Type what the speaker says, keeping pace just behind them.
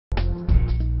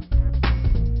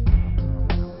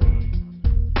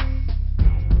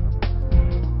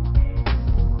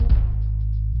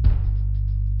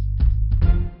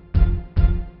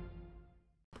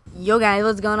Yo guys,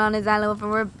 what's going on? It's IslandWolf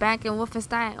and we're back in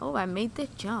Wolfenstein. Oh, I made the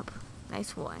jump.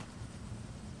 Nice one.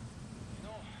 You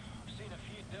know, I've seen a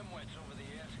few dimwits over the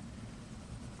years.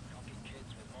 Cocky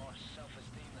kids with more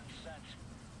self-esteem than sense.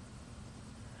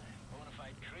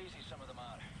 Bonafide crazy some of them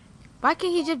are. Why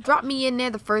can't he just drop me in there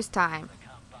the first time? They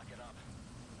can't back it up.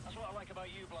 That's what I like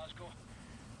about you, Blasco.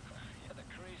 You're the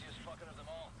craziest fucker of them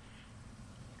all.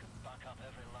 You can back up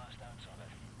every last ounce of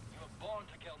it. You were born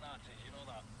to kill Nazis, you know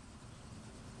that.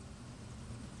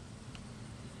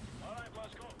 Alright,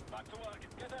 Blasco, back to work.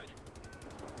 Get out.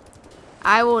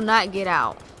 I will not get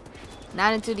out.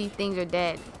 Not until these things are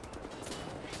dead.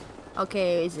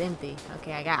 Okay, it's empty.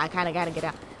 Okay, I kind of gotta get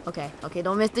out. Okay,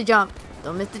 don't miss the jump.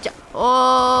 Don't miss the jump.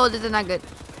 Oh, this is not good.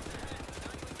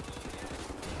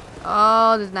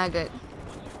 Oh, this is not good.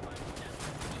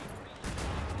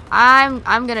 I'm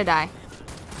gonna die.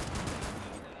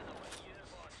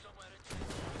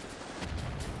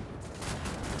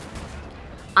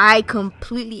 I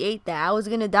completely ate that. I was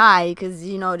gonna die because,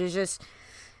 you know, there's just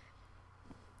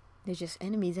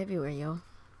enemies everywhere, yo.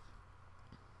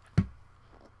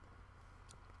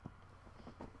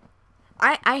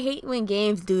 I hate when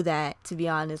games do that, to be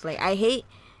honest. Like, I hate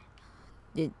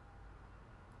it.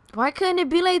 Why couldn't it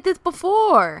be like this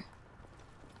before?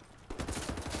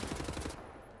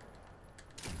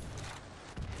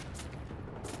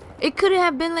 It couldn't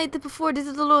have been like this before. This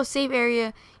is a little safe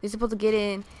area. You're supposed to get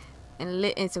in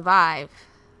and survive.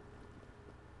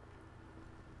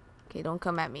 Okay, don't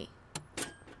come at me.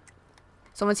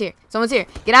 Someone's here. Someone's here.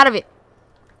 Get out of it.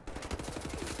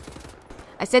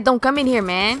 I said don't come in here,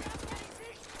 man.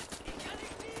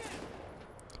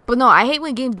 But no, I hate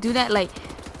when games do that. Like,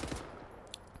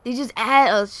 they just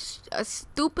add a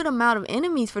stupid amount of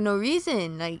enemies for no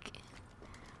reason. Like,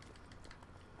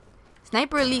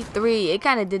 Sniper Elite 3, it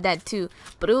kind of did that too.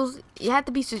 But you have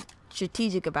to be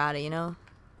strategic about it, you know?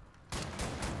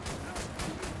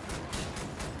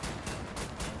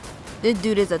 This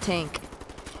dude is a tank.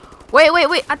 Wait.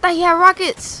 I thought he had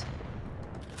rockets.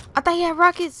 I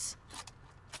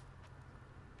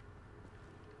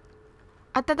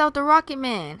thought that was the Rocket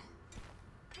Man.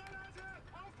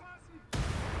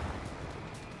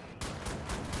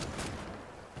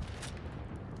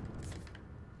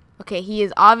 Okay, he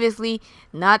is obviously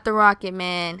not the Rocket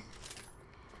Man.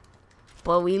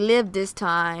 But we lived this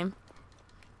time.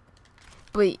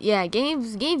 But yeah,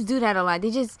 games do that a lot.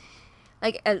 They just,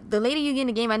 like, the later you get in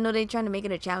the game, I know they're trying to make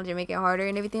it a challenge and make it harder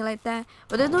and everything like that.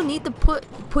 But there's no need to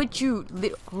put you.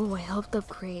 Oh, I helped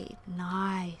upgrade.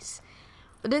 Nice.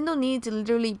 But there's no need to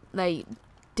literally, like,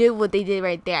 do what they did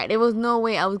right there. There was no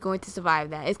way I was going to survive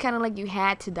that. It's kind of like you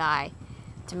had to die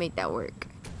to make that work.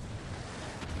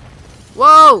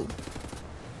 Whoa!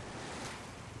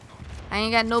 I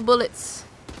ain't got no bullets.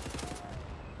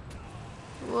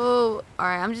 Whoa! All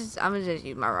right, I'm gonna just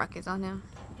use my rockets on him.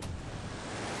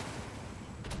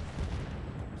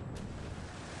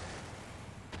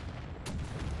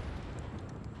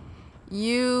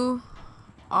 You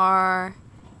are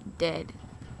dead.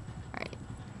 Alright.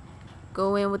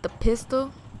 Go in with the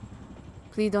pistol.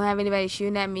 Please don't have anybody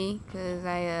shooting at me, cause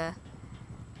I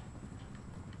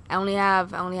only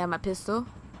have my pistol.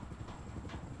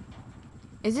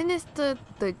 Isn't this the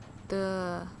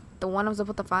one I'm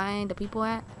supposed to find the people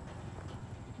at?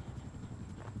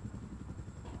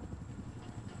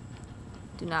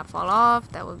 Do not fall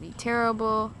off. That would be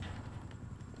terrible.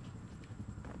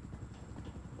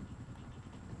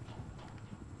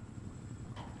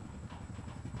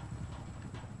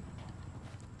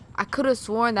 I could have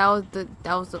sworn that was the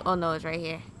oh no, it's right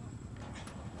here.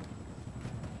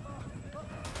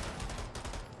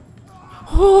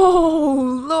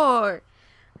 Oh Lord.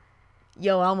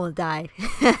 Yo, I almost died.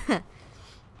 That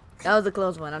was a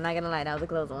close one. I'm not gonna lie, that was a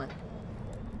close one.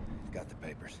 Got the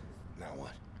papers. Now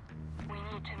what? We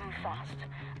need to move fast.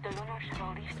 The lunar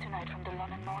shuttle leaves tonight from the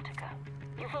London Nautica.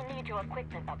 You will need your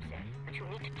equipment up there, but you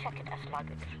need to check it as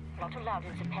luggage. Not allowed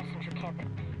in the passenger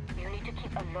cabin. You need to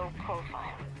keep a low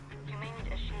profile. You may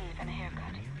need a shave and a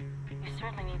haircut. You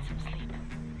certainly need some sleep.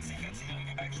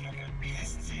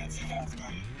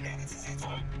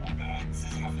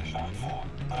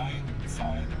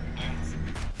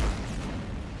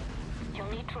 You'll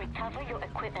need to recover your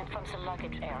equipment from the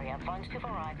luggage area once you've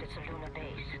arrived at the lunar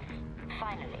base.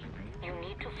 Finally, you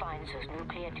need to find those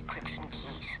nuclear decryption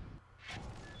keys.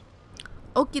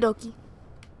 Okie dokie.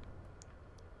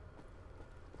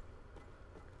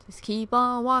 Just keep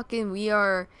on walking. We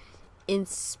are in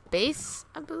space,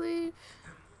 I believe.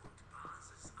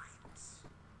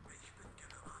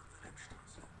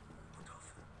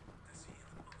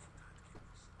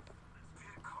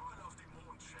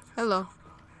 Hello.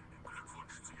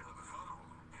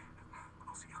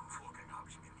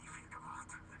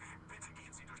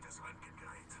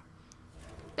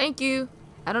 Thank you.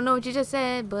 I don't know what you just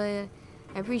said, but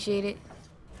I appreciate it.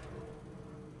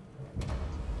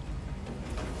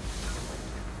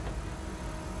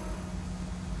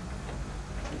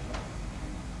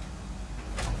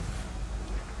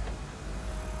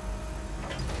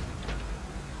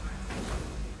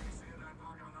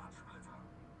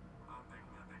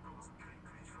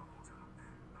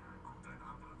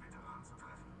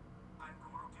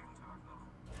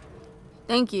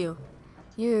 Thank you.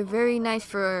 You're very nice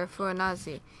for a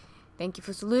Nazi. Thank you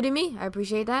for saluting me. I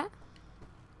appreciate that.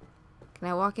 Can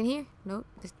I walk in here? Nope.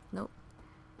 Nope.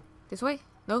 This way?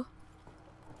 No.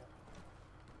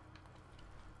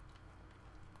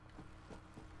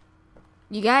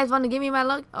 You guys want to give me my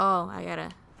luck? Oh, I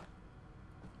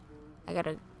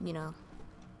gotta, you know.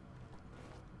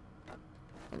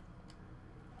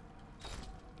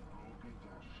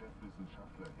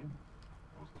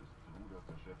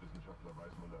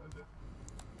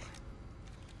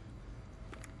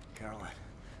 Caroline,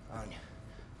 Anya,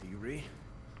 do you read?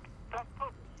 Come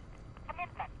in,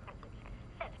 Blazkowicz.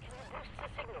 Seth, can you boost the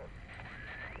signal?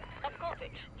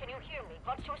 Blazkowicz, can you hear me?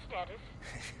 What's your status?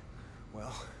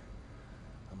 Well,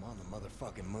 I'm on the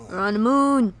motherfucking moon. We're on the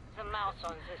moon. The mouse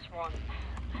on this one.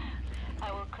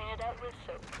 I will clean it out with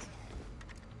soap.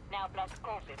 Now,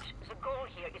 Blazkowicz, the goal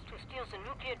here is to steal the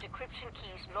nuclear decryption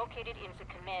keys located in the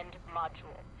command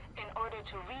module. In order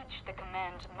to reach the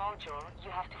command module, you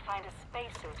have to find a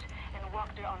spacesuit and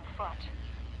walk there on foot.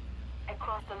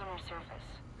 Across the lunar surface.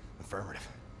 Affirmative.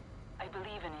 I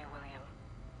believe in you, William.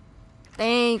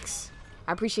 Thanks.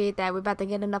 I appreciate that. We're about to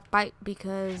get enough fight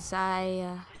because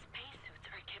The spacesuits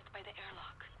are kept by the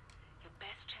airlock. Your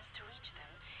best chance to reach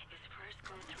them is first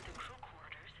go through the crew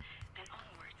quarters, then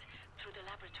onwards through the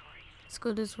laboratories. Let's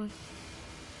go this way.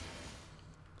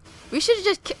 We should have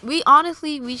just we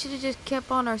should have just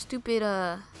kept on our stupid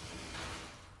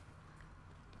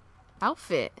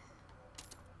outfit.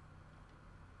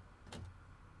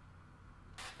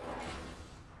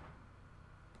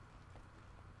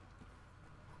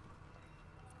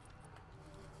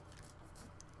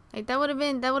 Like that would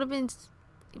have been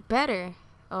better.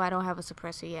 Oh, I don't have a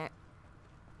suppressor yet.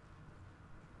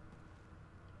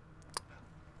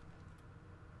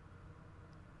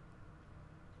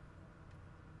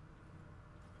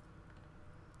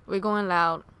 We're going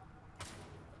loud.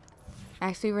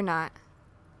 Actually, we're not.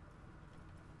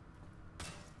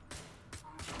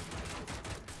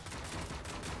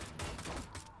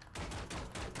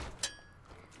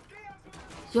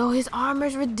 Yo, his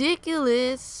armor's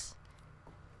ridiculous.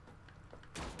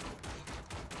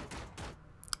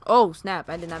 Oh, snap.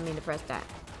 I did not mean to press that.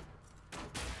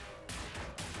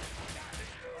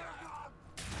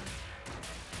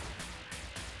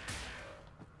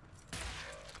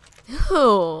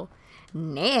 Oh,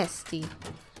 nasty.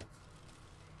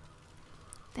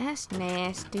 That's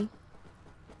nasty.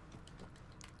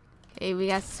 Hey, we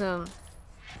got some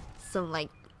like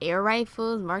air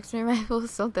rifles, marksman rifles,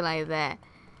 something like that.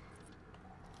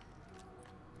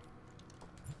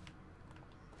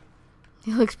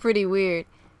 It looks pretty weird.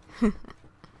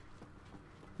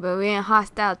 But we're in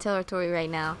hostile territory right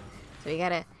now, so we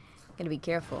gotta be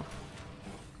careful.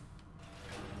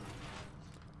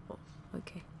 Oh,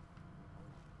 okay.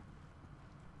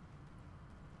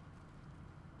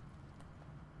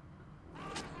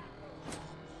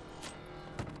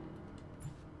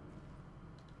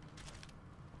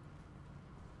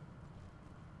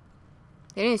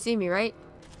 They didn't see me, right?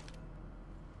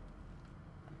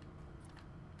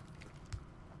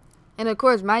 And of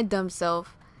course, my dumb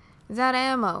self is out of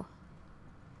ammo.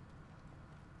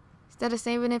 Instead of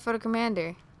saving it for the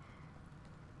commander.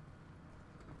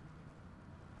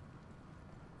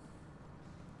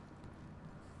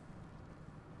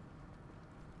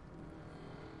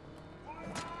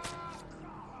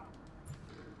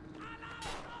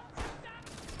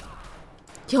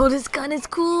 Yo, this gun is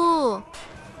cool.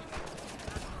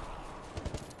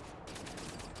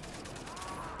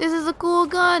 This is a cool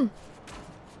gun.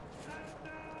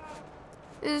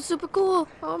 This is super cool.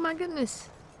 Oh my goodness.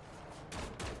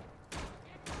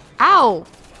 Ow!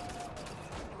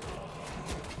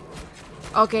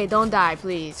 Okay, don't die,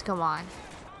 please. Come on.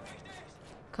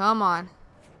 Come on.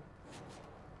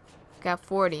 Got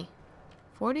 40.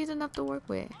 40 is enough to work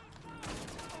with.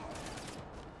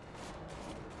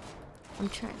 I'm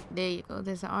trying. There you go.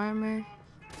 There's the armor.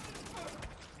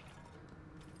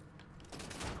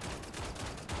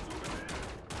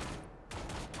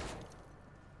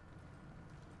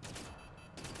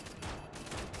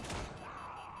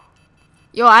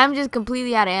 Yo, I'm just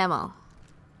completely out of ammo.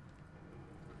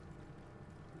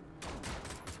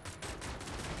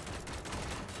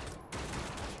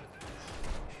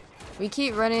 We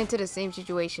keep running into the same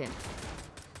situation.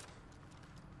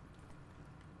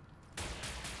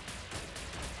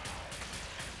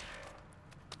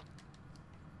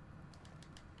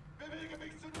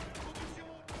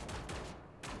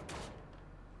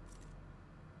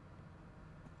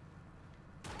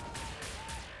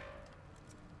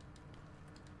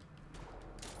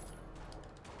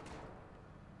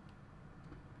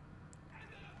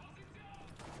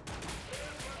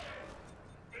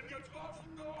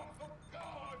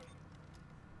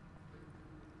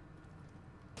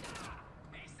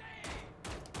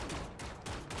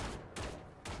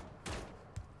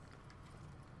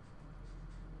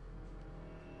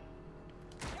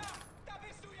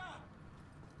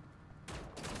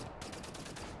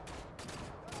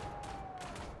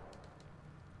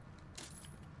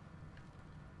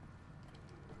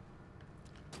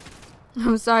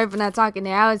 I'm sorry for not talking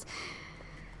there. I was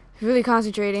really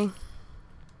concentrating.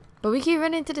 But we keep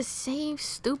running into the same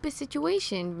stupid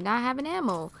situation. Not having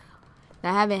ammo.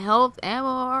 Not having health,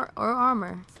 ammo, or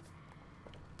armor.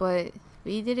 But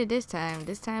we did it this time.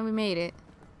 This time we made it.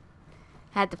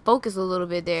 Had to focus a little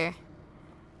bit there.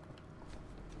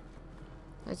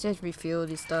 Let's just refuel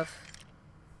this stuff.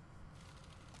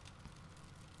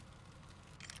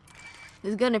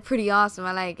 This gun is pretty awesome.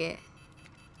 I like it.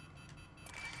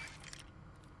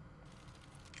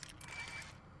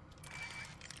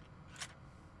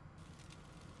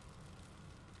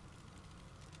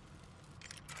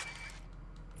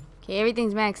 Okay,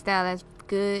 everything's maxed out. That's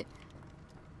good.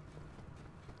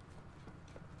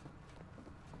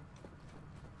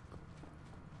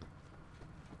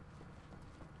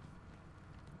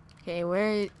 Okay,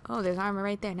 where? Oh, there's armor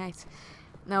right there. Nice.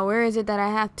 Now, where is it that I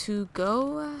have to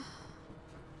go?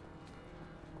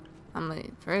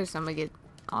 First I'm gonna get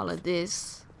all of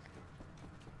this.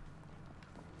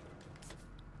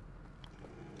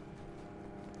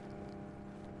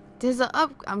 There's a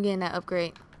I'm getting that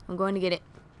upgrade. I'm going to get it.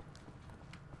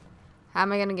 How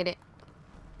am I gonna get it?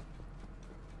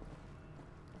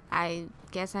 I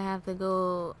guess I have to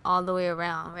go all the way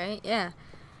around, right? Yeah.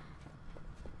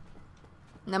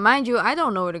 Now, mind you, I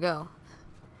don't know where to go.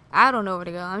 I don't know where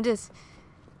to go. I'm just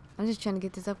trying to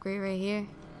get this upgrade right here.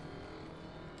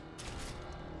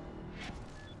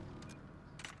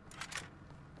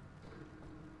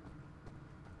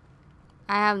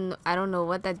 I don't know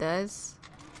what that does,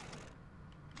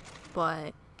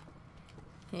 but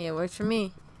hey, it works for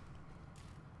me.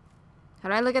 How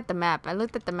do I look at the map? I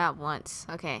looked at the map once.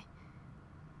 Okay.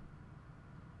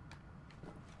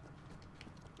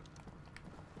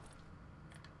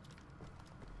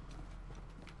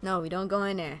 No, we don't go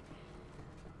in there.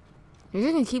 We're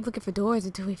just gonna keep looking for doors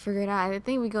until we figure it out. I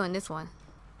think we go in this one.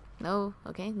 No.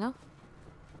 Okay, no.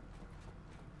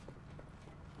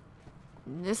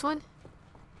 This one?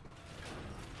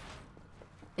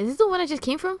 Is this the one I just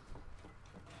came from?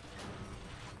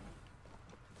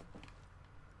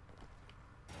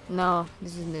 No,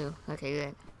 this is new. Okay,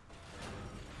 good.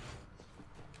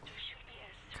 There should be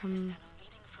a Come. service tunnel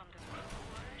leading from the crew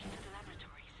quarters to the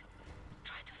laboratories.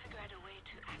 Try to figure out a way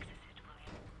to access it,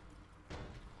 William.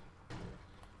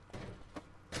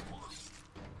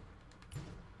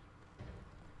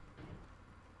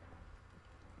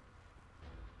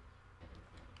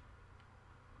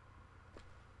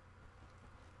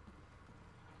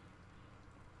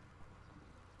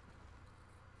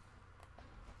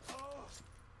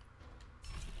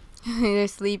 They're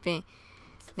sleeping.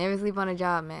 Never sleep on a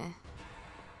job, man.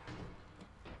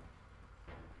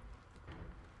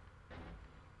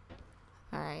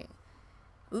 Alright.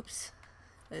 Oops.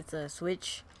 Let's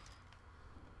switch.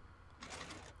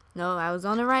 No, I was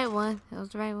on the right one. That was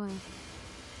the right one.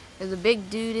 There's a big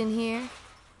dude in here.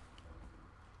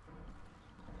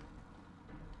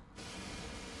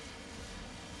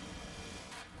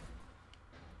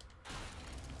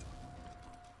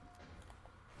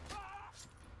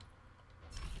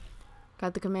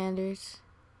 Got the commanders.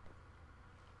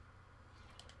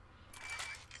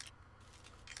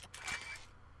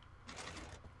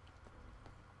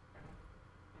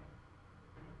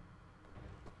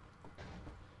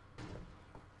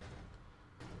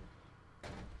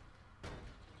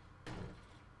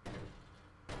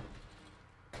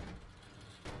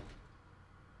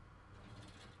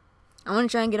 I want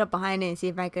to try and get up behind it and see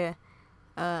if I could,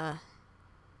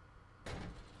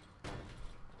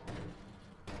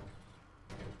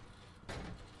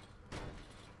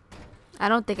 I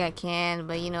don't think I can,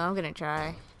 but you know, I'm gonna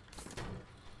try.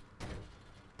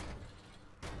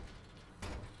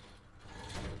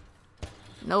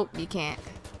 Nope, you can't.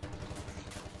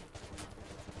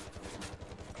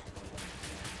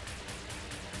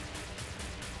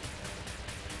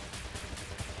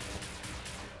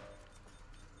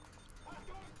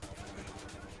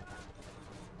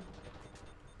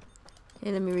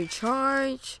 Okay, let me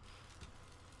recharge.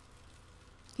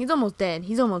 He's almost dead.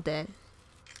 He's almost dead.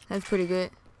 That's pretty good.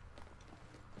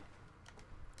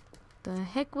 The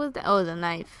heck was that? Oh, the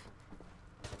knife.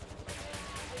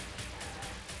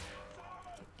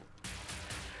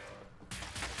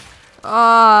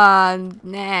 Oh,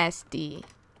 nasty.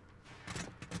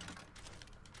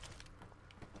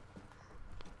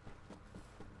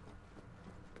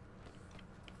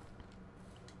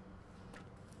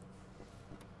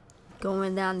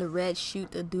 Going down the red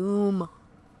chute of doom.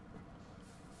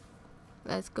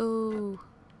 Let's go.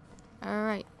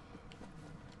 Alright.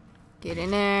 Get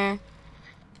in there.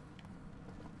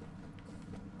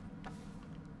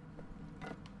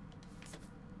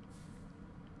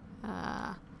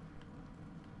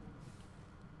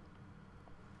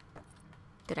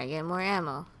 Did I get more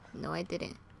ammo? No, I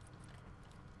didn't.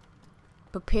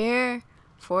 Prepare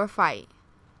for a fight.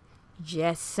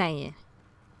 Just saying.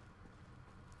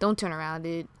 Don't turn around,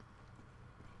 dude.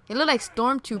 They look like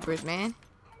stormtroopers, man.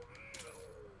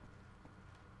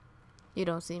 You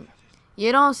don't see me.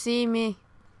 You don't see me.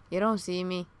 You don't see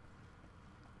me.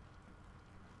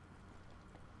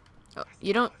 Oh,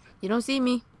 you don't see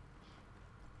me.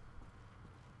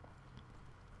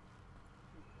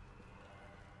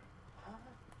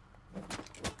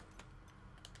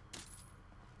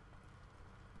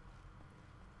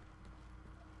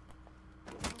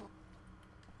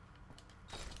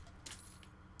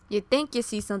 You think you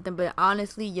see something, but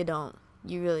honestly, you don't.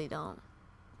 You really don't.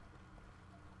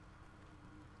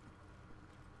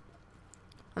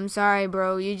 I'm sorry,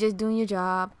 bro. You're just doing your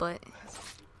job, but...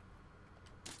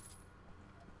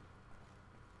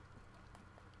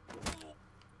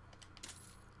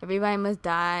 everybody must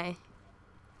die.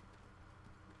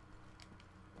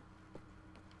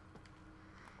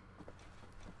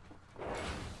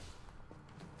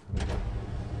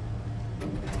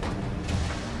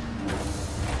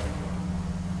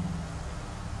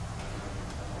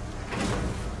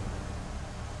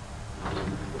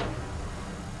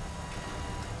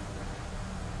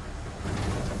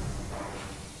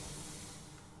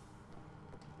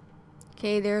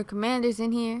 Okay, there are commanders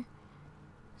in here.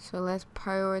 So let's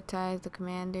prioritize the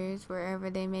commanders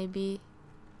wherever they may be.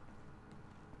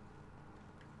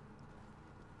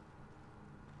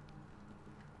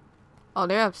 Oh,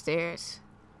 they're upstairs.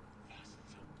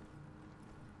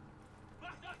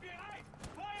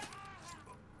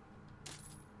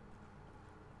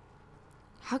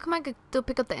 How come I could still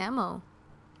pick up the ammo?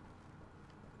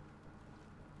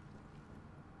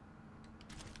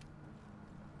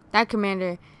 That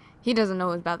commander, he doesn't know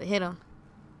what's about to hit him.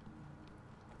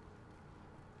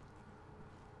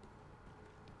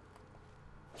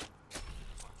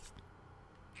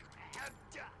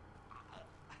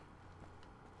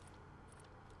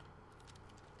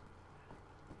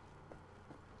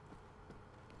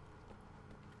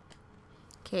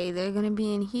 Okay, they're gonna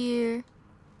be in here.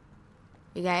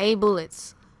 We got 8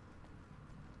 bullets.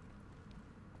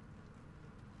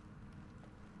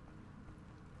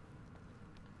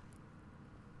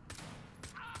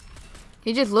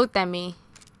 He just looked at me.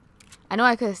 I know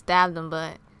I could have stabbed him,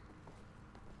 but...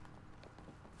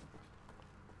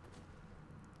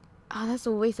 oh, that's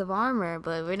a waste of armor,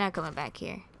 but we're not coming back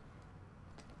here.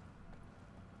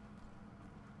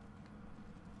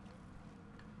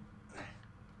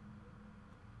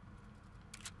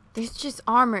 There's just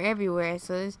armor everywhere,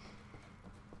 so it's...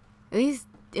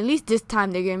 at least this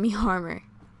time they're giving me armor.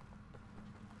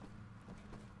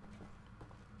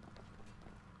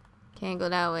 Can't go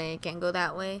that way. Can't go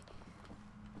that way.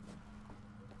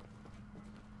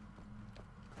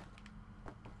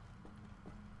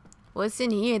 What's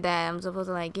in here that I'm supposed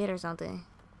to like get or something?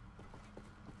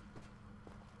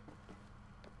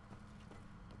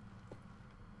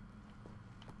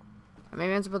 Or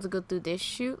maybe I'm supposed to go through this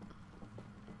chute?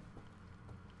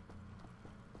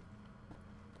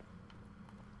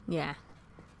 Yeah.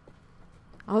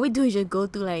 All we do is just go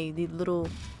through like these little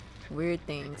weird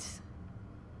things.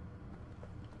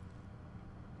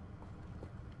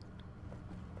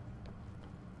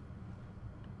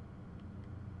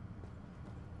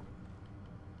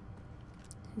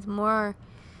 There's more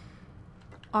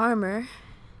armor,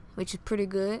 which is pretty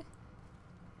good.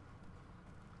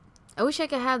 I wish I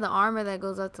could have the armor that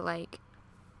goes up to like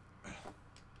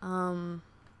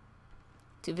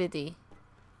 250.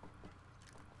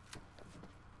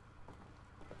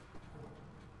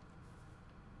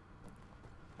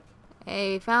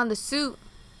 Hey, found the suit.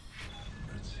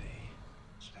 Let's see.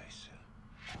 Spacesuit.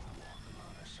 Walking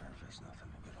on the surface, nothing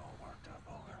to get all worked up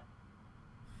over.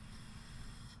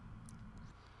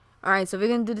 Alright, so we're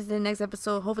gonna do this in the next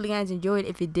episode. Hopefully you guys enjoyed.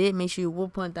 If you did, make sure you will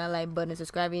punch that like button and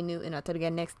subscribe if you're new, and I'll tell you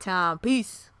guys next time.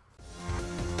 Peace.